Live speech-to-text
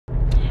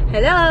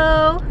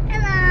Hello.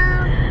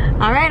 Hello.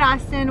 All right,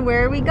 Austin,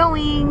 where are we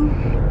going?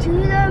 To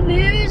the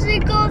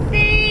musical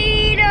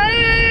theater.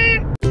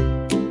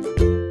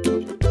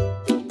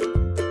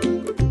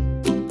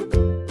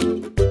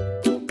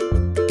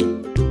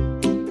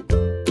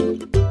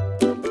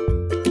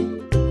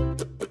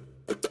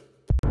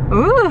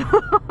 Ooh,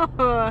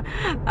 that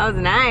was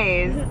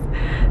nice.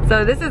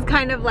 So this is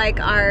kind of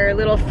like our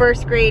little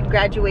first grade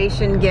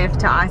graduation gift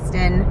to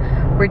Austin.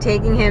 We're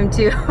taking him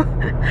to the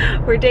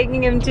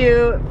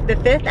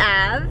 5th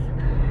Ave,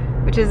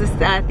 which is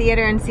a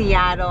theater in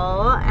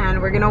Seattle,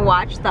 and we're gonna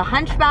watch the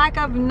Hunchback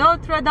of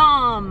Notre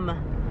Dame.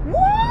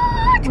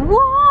 What?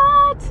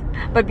 What?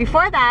 But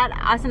before that,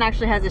 Austin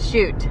actually has a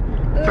shoot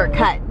for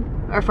cut,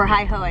 or for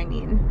hi-ho, I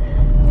mean.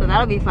 So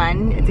that'll be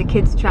fun. It's a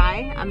kid's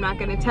try. I'm not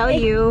gonna tell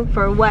you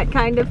for what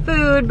kind of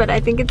food, but I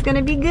think it's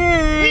gonna be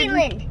good.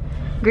 Greenland.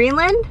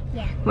 Greenland?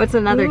 Yeah. What's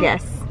another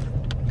guess?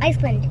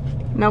 Iceland.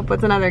 Nope,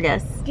 what's another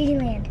guess?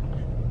 Disneyland.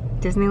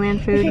 Disneyland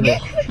food?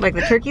 Like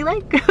the turkey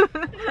leg?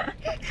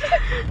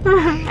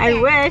 I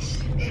wish.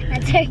 A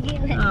turkey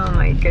leg. Oh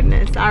my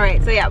goodness. All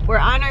right, so yeah, we're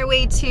on our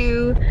way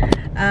to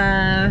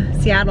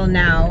Seattle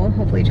now.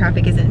 Hopefully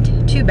traffic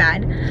isn't too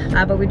bad.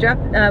 But we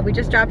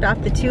just dropped off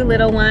the 2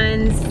 little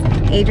ones.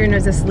 Adrian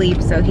was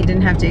asleep, so he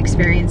didn't have to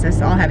experience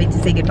us all having to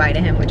say goodbye to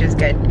him, which is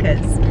good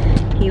because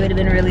he would have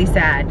been really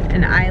sad.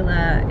 And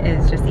Aila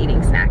is just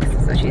eating snacks,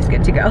 so she's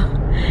good to go.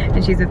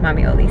 And she's with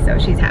Mommy Oli, so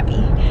she's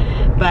happy.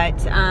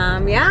 But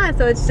yeah,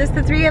 so it's just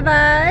the 3 of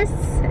us,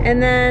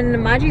 and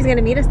then Maji's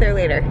gonna meet us there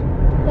later.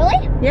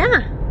 Really?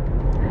 Yeah.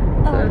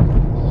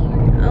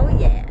 Oh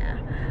yeah.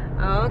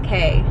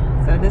 Okay,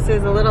 so this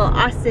is a little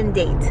Austin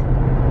date.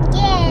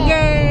 Yeah.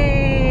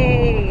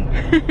 Yay!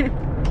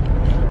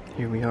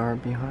 Here we are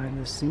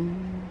behind the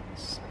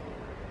scenes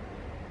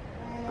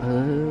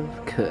of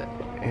Cut,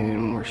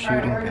 and we're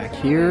shooting back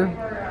here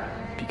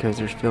because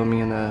there's filming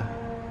in the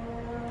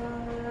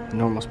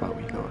normal spot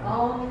we go in.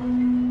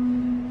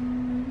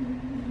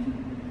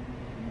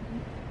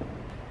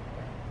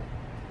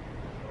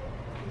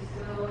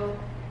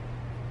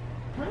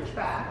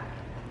 Hunchback.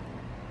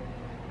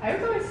 I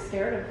was always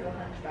scared of the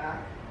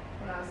Hunchback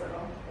when I was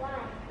little. Why?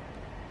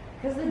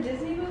 Because the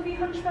Disney movie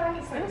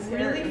Hunchback is like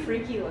really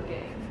freaky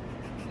looking.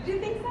 Did you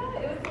think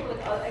that? It was a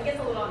little, I guess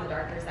a little on the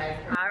darker side.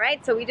 All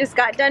right, so we just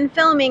got done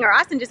filming, or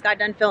Austin just got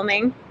done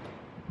filming.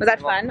 Was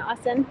that fun,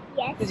 Austin?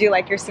 Yes. Did you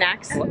like your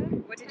snacks?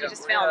 What did you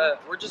just film?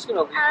 We're just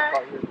gonna leave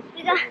it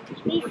here.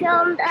 We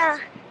filmed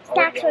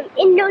snacks from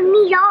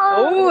Indonesia.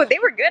 Oh, they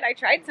were good. I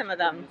tried some of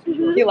them.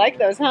 You like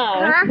those, huh?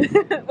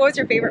 Uh-huh. What was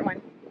your favorite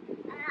one?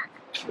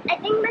 I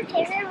think my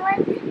favorite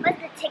one was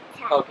the Tic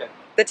Tac. Okay.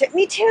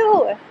 Me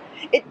too.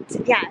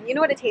 Yeah, you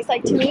know what it tastes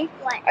like to me?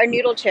 What? Are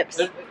noodle chips.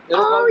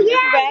 Oh yeah,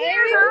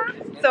 Right?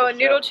 yeah. So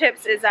noodle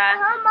chips is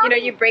you know,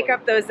 you break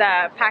up those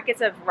packets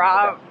of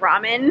raw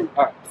ramen,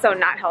 Alright. so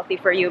not healthy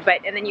for you,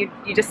 but and then you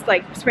just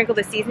like sprinkle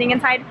the seasoning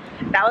inside.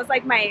 That was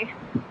like my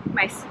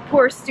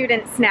poor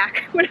student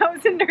snack when I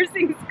was in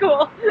nursing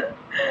school.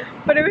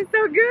 But it was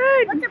so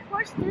good. What's a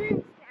poor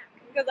student snack?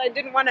 Because I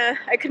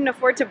couldn't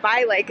afford to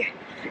buy like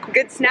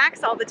good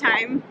snacks all the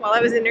time while I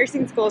was in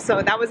nursing school,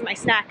 so that was my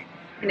snack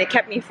and it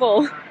kept me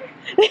full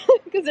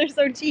because they're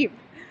so cheap.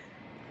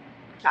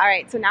 All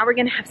right, so now we're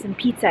gonna have some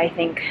pizza, I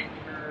think,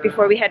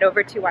 before we head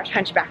over to watch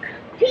Hunchback.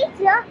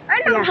 Pizza?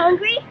 I'm not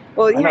hungry.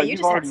 Well, I yeah, know, you you've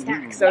just had already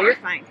snacks, eaten. so you're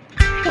fine.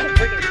 We're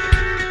gonna-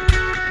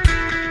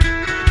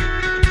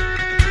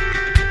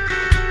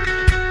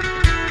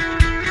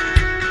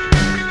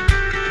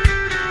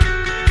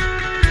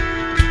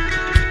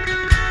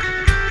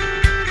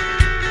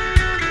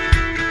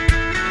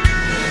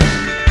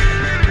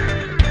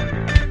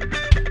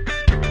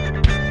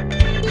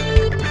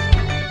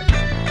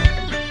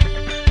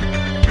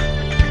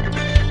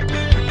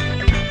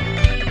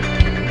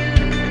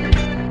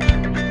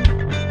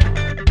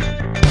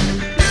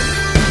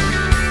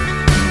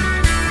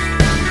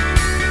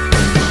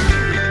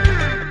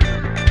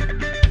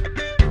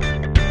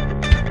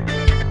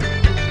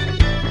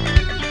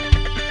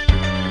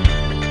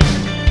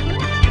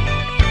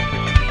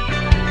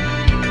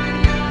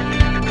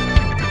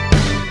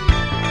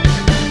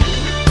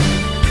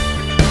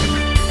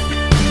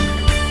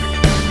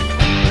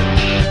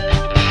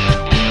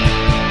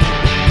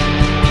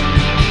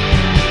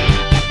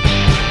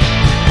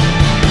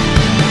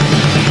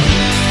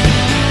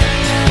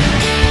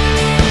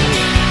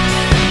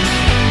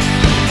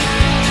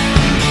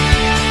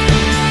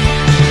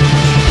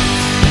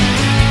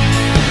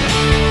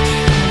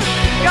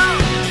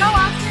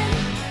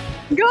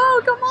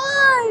 Go, come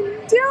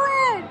on, do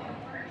it.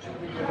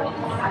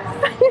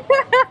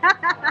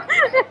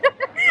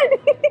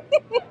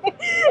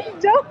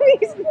 Don't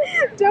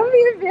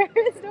be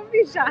embarrassed, don't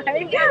be shy.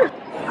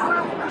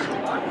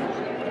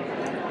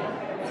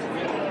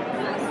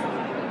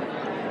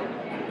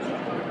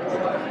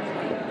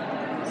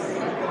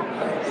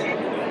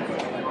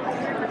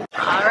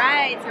 All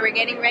right, so we're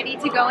getting ready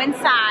to go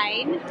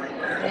inside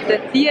the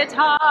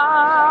theater.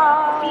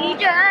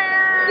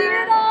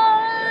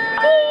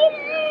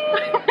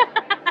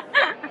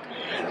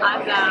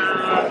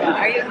 Awesome.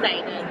 Are you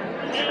excited?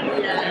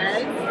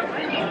 Yes.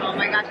 Oh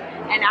my gosh.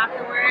 And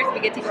afterwards, we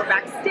get to go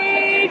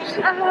backstage.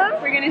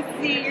 We're gonna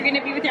see, you're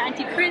gonna be with your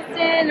Auntie Kristen,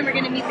 and we're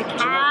gonna meet the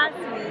cast,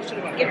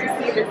 and get to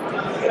see this,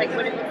 like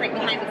what it looks like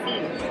behind the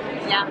scenes.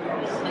 Yeah,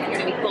 it's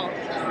gonna be cool.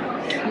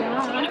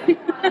 Yeah. Alright.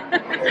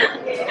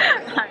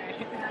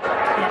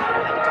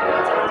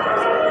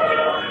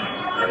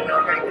 I'm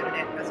not very good at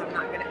it because I'm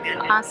not good at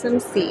managing. Awesome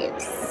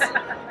seats.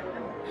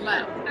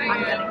 But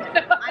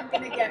I'm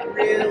gonna get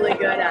really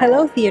good at it.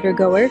 Hello, theater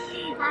goer.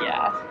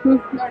 Yeah.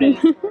 Very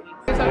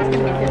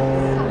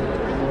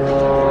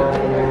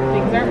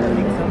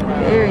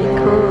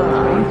cool.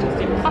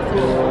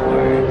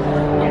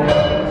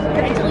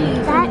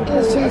 That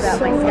is just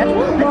so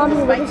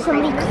Mommy, what if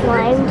somebody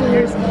climbed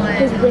his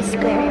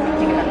whisker?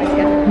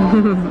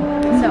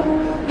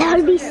 That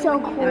would be so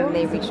cool. And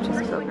they reached his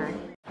silver.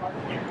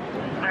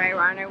 Alright,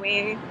 we're on our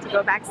way to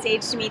go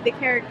backstage to meet the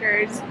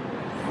characters.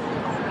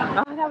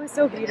 Oh, that was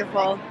so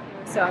beautiful. It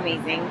was so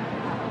amazing.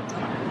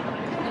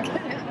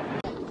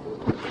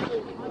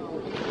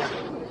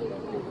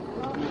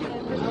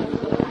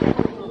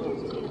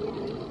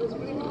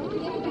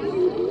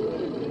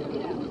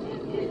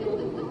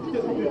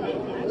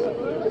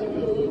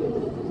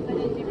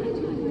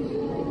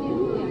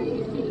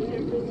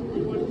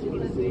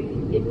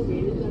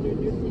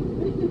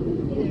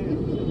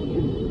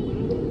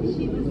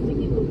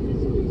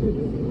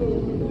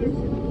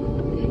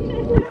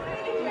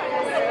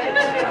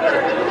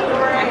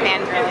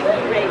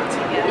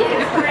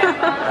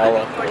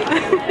 Aila.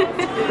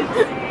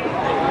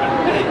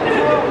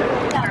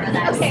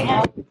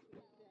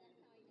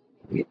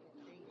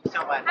 Oh,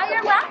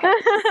 you're welcome.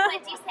 What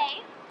did you say?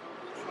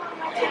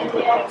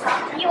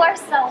 You are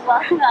so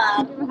welcome.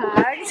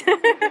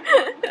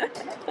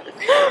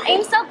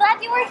 I'm so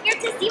glad you were here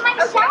to see my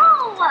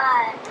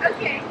show.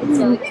 Okay. It's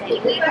so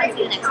exciting. Will you come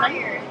see the next one?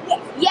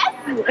 Yes.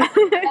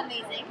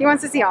 Amazing. He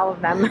wants to see all of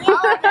them. All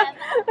of them.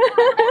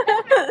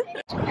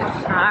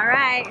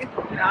 Alright,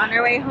 we're on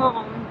our way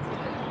home.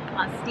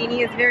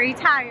 Steenie is very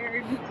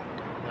tired.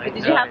 But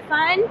did you have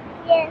fun?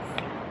 Yes.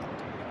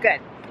 Good.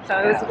 So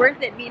it was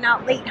worth it being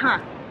out late, huh?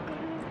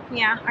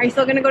 Yeah. Are you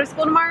still gonna go to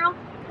school tomorrow?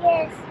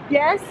 Yes.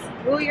 Yes?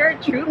 Oh, you're a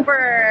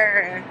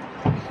trooper.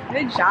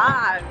 Good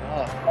job.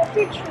 What's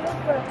your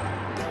trooper?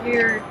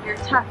 You're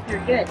tough.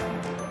 You're good.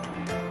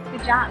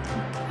 Good job.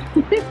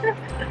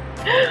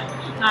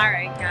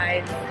 Alright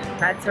guys,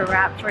 that's a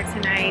wrap for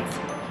tonight.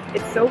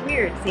 It's so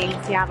weird seeing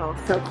Seattle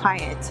so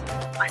quiet.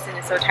 Austin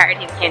is so tired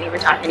he can't even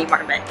talk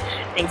anymore, but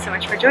thanks so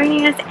much for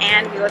joining us,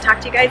 and we will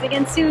talk to you guys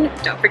again soon.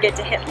 Don't forget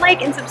to hit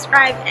like and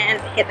subscribe and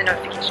hit the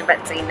notification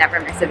button so you never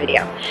miss a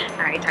video.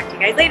 Alright, talk to you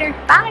guys later.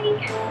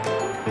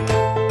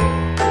 Bye!